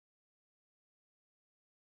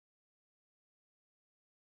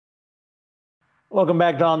Welcome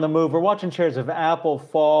back to On the Move. We're watching shares of Apple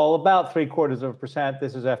fall about 0.75%.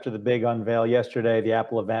 This is after the big unveil yesterday, the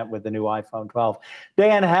Apple event with the new iPhone 12.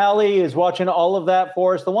 Dan Howley is watching all of that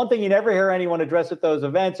for us. The one thing you never hear anyone address at those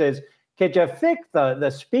events is, could you fix the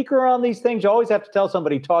speaker on these things? You always have to tell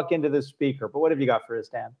somebody, talk into the speaker. But what have you got for us,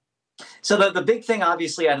 Dan? So the big thing,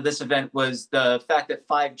 obviously, out of this event was the fact that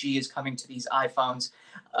 5G is coming to these iPhones.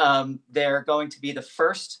 They're going to be the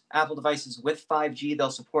first Apple devices with 5G.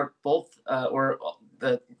 They'll support both or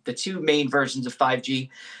the two main versions of 5G,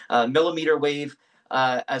 millimeter wave,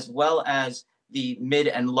 as well as the mid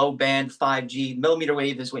and low band 5G. Millimeter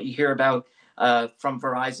wave is what you hear about from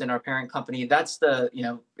Verizon, our parent company. That's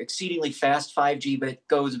the exceedingly fast 5G, but it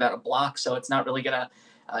goes about a block, so it's not really going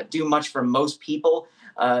to do much for most people.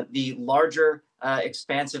 The larger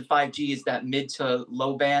expansive 5G is that mid to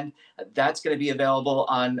low band. That's going to be available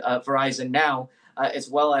on Verizon now, as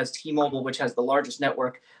well as T-Mobile, which has the largest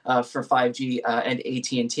network for 5G, and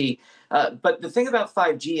AT&T. But the thing about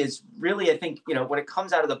 5G is really, I think, when it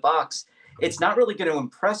comes out of the box, it's not really going to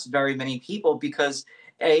impress very many people because,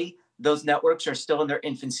 A, those networks are still in their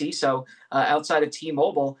infancy. So outside of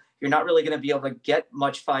T-Mobile, you're not really going to be able to get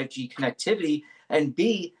much 5G connectivity. And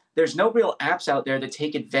B, there's no real apps out there that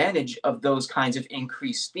take advantage of those kinds of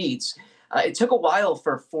increased speeds. It took a while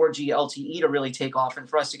for 4G LTE to really take off and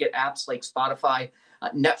for us to get apps like Spotify,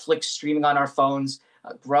 Netflix streaming on our phones,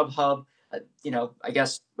 Grubhub,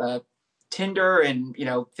 Tinder, and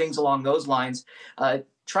things along those lines.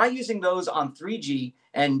 Try using those on 3G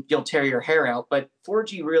and you'll tear your hair out. But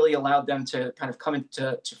 4G really allowed them to kind of come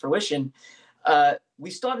into fruition. We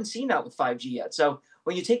still haven't seen that with 5G yet. So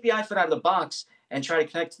when you take the iPhone out of the box and try to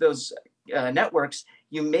connect to those networks,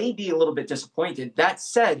 you may be a little bit disappointed. That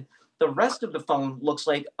said, the rest of the phone looks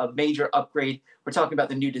like a major upgrade. We're talking about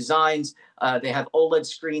the new designs. They have OLED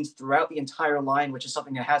screens throughout the entire line, which is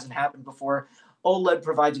something that hasn't happened before. OLED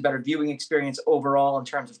provides a better viewing experience overall in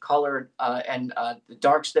terms of color and the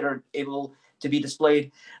darks that are able to be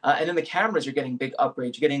displayed. And then the cameras are getting big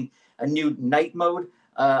upgrades. You're getting a new night mode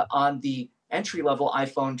on the entry-level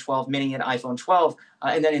iPhone 12 mini and iPhone 12,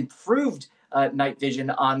 and then improved night vision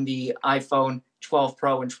on the iPhone 12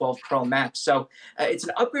 Pro and 12 Pro Max. So it's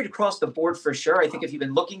an upgrade across the board for sure. I think if you've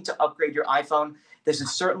been looking to upgrade your iPhone, this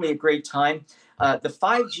is certainly a great time. The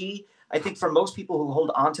 5G, I think for most people who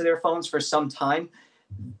hold onto their phones for some time,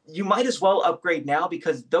 you might as well upgrade now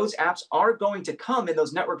because those apps are going to come and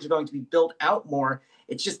those networks are going to be built out more.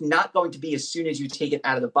 It's just not going to be as soon as you take it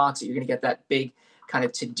out of the box that you're going to get that big kind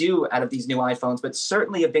of to-do out of these new iPhones, but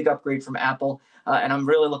certainly a big upgrade from Apple. And I'm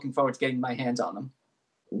really looking forward to getting my hands on them.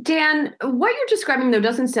 Dan, what you're describing, though,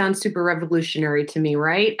 doesn't sound super revolutionary to me,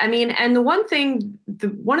 right? I mean, and the one thing,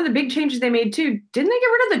 one of the big changes they made, too, didn't they get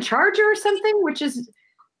rid of the charger or something, which is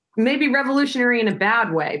maybe revolutionary in a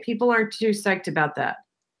bad way? People aren't too psyched about that.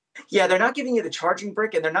 Yeah, they're not giving you the charging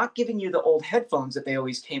brick, and they're not giving you the old headphones that they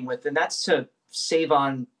always came with, and that's to save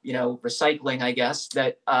on, recycling, I guess,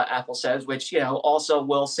 that Apple says, which, also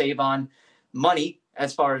will save on money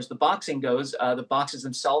as far as the boxing goes. The boxes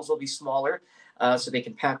themselves will be smaller, so they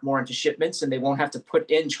can pack more into shipments, and they won't have to put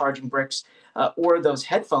in charging bricks or those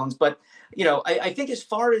headphones. But, I think as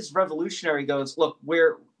far as revolutionary goes, look,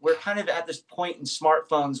 we're kind of at this point in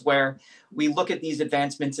smartphones where we look at these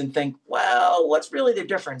advancements and think, well, what's really the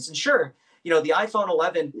difference? And sure, the iPhone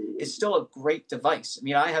 11 is still a great device. I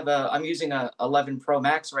mean, I'm using a 11 Pro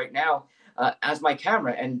Max right now as my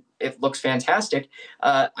camera, and it looks fantastic.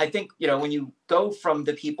 I think, when you go from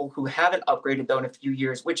the people who haven't upgraded, though, in a few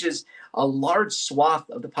years, which is a large swath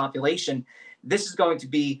of the population, this is going to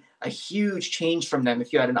be a huge change from them.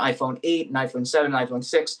 If you had an iPhone 8, an iPhone 7, an iPhone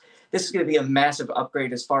 6, this is going to be a massive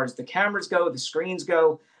upgrade as far as the cameras go, the screens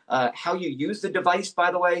go, how you use the device,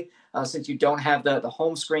 by the way, since you don't have the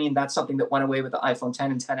home screen. That's something that went away with the iPhone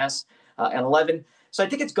 10 and 10s and 11. So I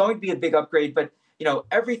think it's going to be a big upgrade, but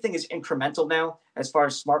everything is incremental now as far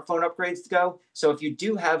as smartphone upgrades go. So if you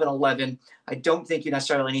do have an 11, I don't think you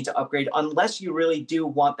necessarily need to upgrade unless you really do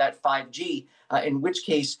want that 5G, in which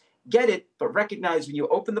case get it, but recognize when you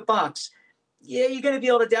open the box, yeah, you're going to be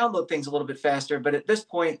able to download things a little bit faster. But at this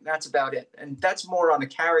point, that's about it. And that's more on the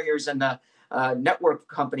carriers and the network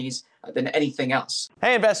companies than anything else.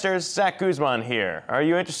 Hey investors, Zach Guzman here. Are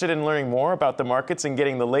you interested in learning more about the markets and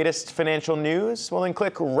getting the latest financial news? Well, then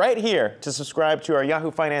click right here to subscribe to our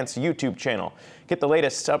Yahoo Finance YouTube channel. Get the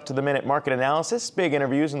latest up-to-the-minute market analysis, big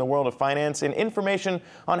interviews in the world of finance, and information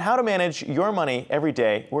on how to manage your money every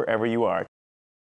day wherever you are.